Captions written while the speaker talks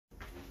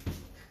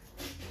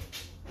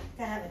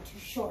I have it too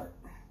short.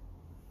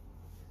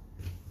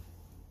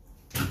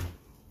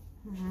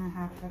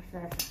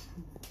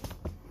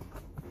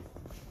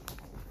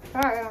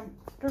 Sorry, I'm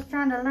just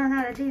trying to learn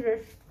how to do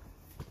this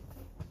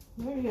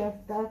video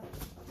stuff.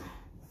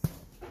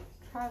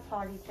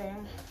 Tripod-y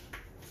thing.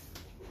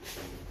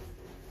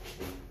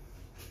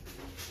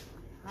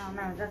 I don't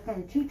know, that's gonna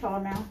be too tall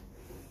now.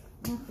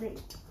 Let's see.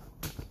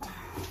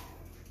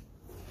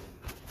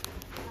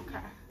 Okay,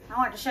 I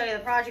wanted to show you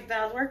the project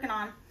that I was working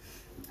on.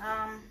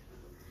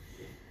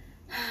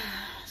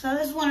 So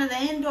this is one of the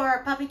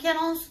indoor puppy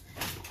kennels,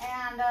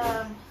 and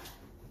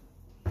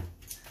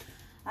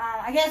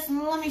I guess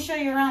let me show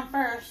you around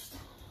first.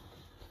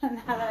 Now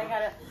that I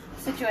got it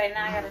situated,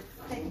 now I got to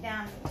take it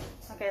down.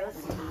 Okay, let's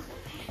see.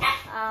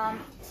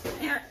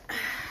 Here.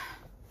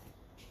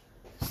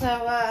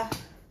 So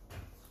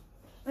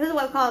this is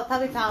what we call a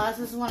puppy palace.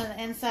 This is one of the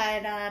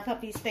inside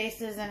puppy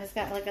spaces, and it's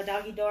got like a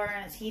doggy door,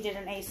 and it's heated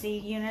and AC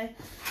unit.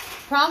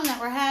 Problem that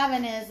we're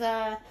having is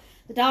the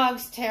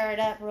dogs tear it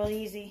up real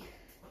easy.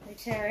 They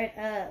tear it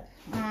up.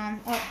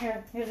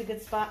 Oh, here's a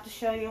good spot to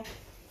show you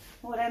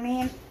what I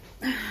mean.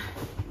 I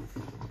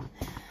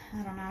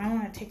don't know. I don't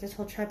want to take this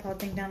whole tripod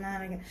thing down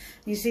that again.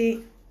 You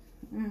see?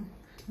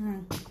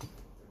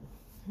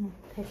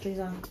 Take these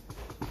off.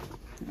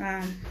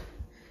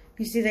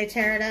 You see they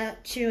tear it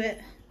up, chew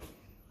it.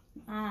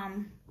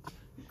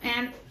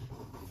 And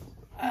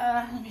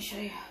let me show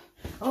you.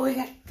 Oh, we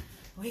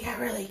got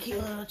really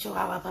cute little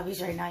Chihuahua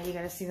puppies right now. You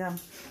gotta see them.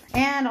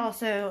 And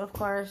also, of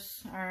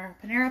course, our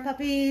Panera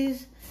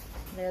puppies.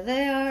 There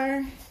they are.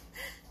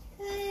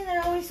 And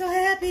they're always so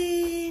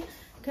happy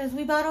because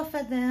we bottle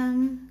fed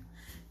them.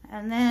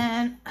 And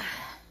then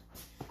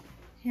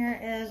here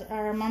is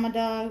our mama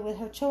dog with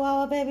her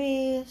Chihuahua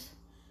babies.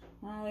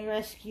 We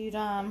rescued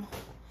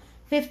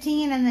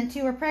 15, and then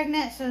 2 were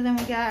pregnant, so then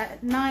we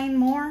got 9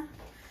 more.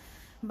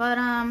 But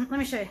let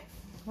me show you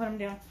what I'm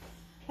doing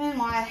and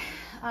why.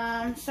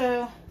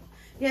 So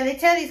yeah, they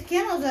tear these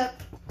kennels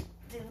up,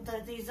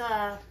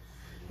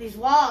 these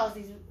walls,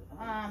 these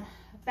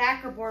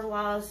backer board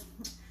walls.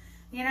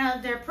 You know,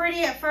 they're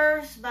pretty at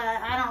first, but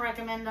I don't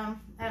recommend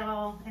them at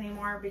all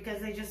anymore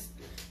because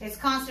it's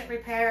constant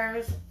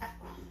repairs,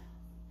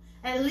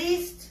 at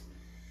least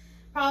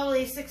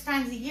probably 6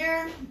 times a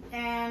year.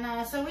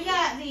 And so we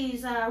got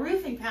these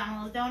roofing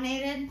panels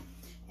donated,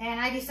 and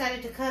I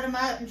decided to cut them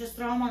up and just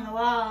throw them on the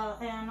wall.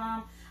 And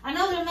I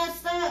know they're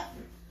messed up,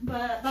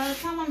 but by the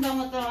time I'm done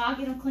with them, I'll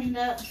get them cleaned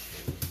up.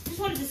 Just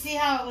wanted to see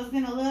how it was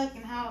going to look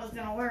and how it was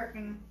going to work.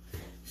 And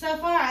so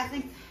far, I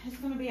think it's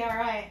going to be all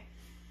right.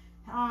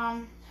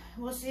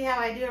 We'll see how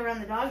I do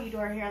around the doggy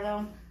door here,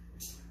 though.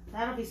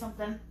 That'll be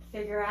something to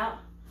figure out.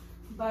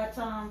 But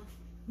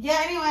yeah,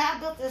 anyway, I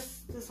built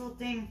this whole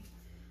thing.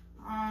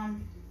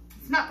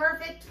 It's not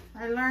perfect.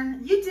 I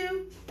learned.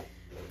 YouTube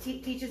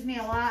teaches me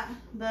a lot,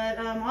 but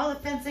all the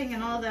fencing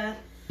and all the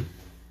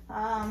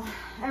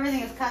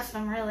everything is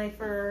custom, really,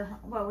 for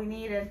what we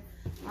needed.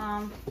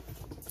 I'll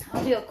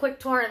do a quick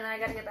tour, and then I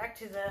got to get back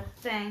to the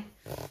thing.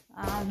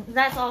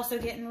 That's also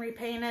getting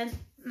repainted.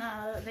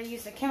 They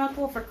used a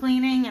chemical for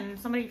cleaning, and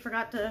somebody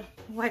forgot to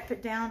wipe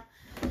it down.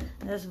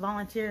 There's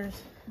volunteers,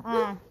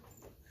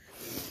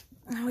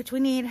 which we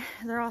need.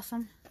 They're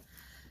awesome.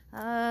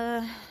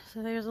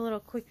 So there's a little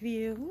quick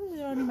view. Ooh,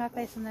 don't need my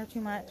face in there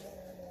too much.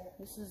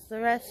 This is the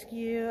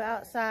rescue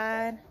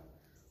outside.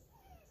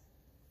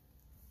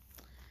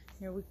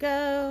 Here we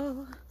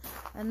go.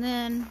 And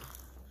then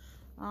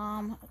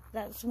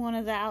that's one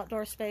of the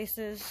outdoor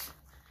spaces.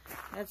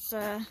 That's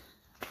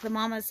the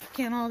mama's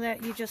kennel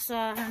that you just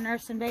saw, her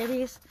nursing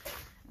babies.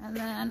 And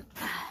then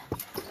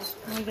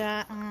we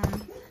got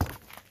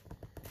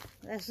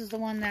this is the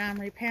one that I'm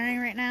repairing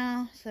right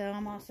now, so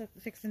I'm also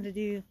fixing to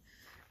do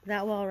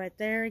that wall right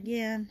there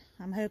again.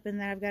 I'm hoping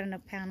that I've got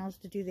enough panels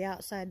to do the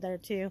outside there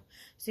too.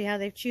 See how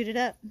they've chewed it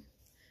up?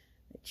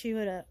 They chew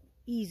it up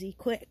easy,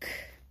 quick.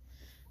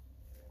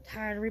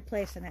 Tired of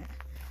replacing it.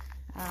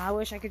 I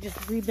wish I could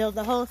just rebuild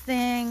the whole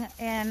thing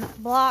and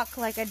block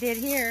like I did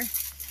here,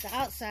 the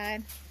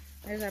outside.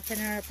 There's our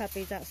Panera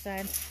puppies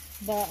outside.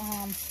 But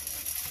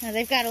now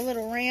they've got a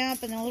little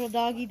ramp and a little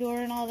doggy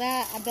door and all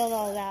that. I built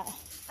all of that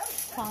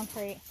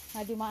concrete.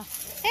 I do my...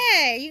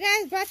 Hey, you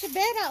guys brought your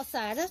bed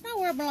outside. That's not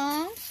where it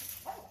belongs.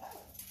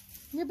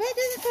 Your bed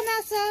doesn't come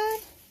outside.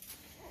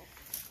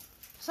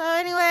 So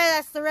anyway,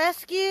 that's the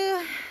rescue.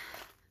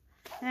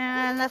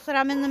 And that's what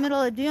I'm in the middle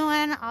of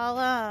doing.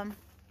 I'll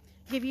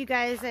give you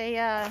guys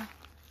a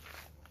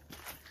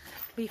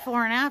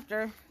before and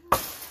after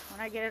when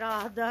I get it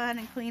all done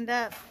and cleaned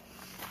up.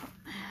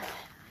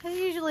 It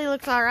usually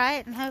looks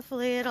alright, and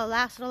hopefully it'll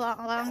last a lot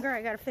longer.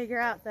 I gotta figure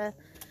out the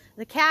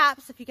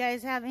caps. If you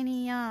guys have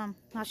any, I'll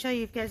show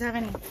you if you guys have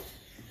any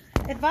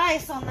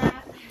advice on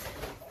that.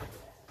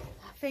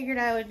 I figured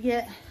I would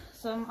get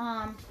some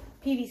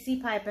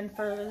PVC piping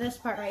for this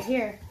part right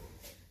here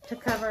to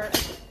cover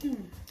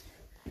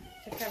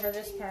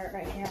this part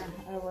right here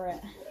over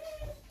it.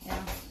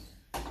 Yeah.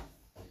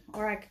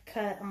 Or I could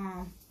cut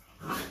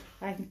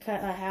I can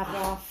cut a half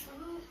off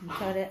and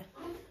cut it.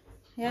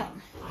 Yep.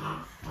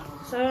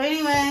 So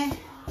anyway,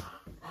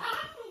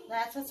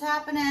 that's what's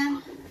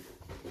happening.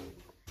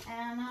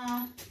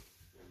 And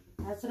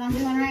that's what I'm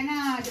doing right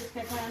now. I just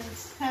kept on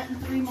cutting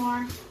 3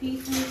 more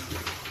pieces.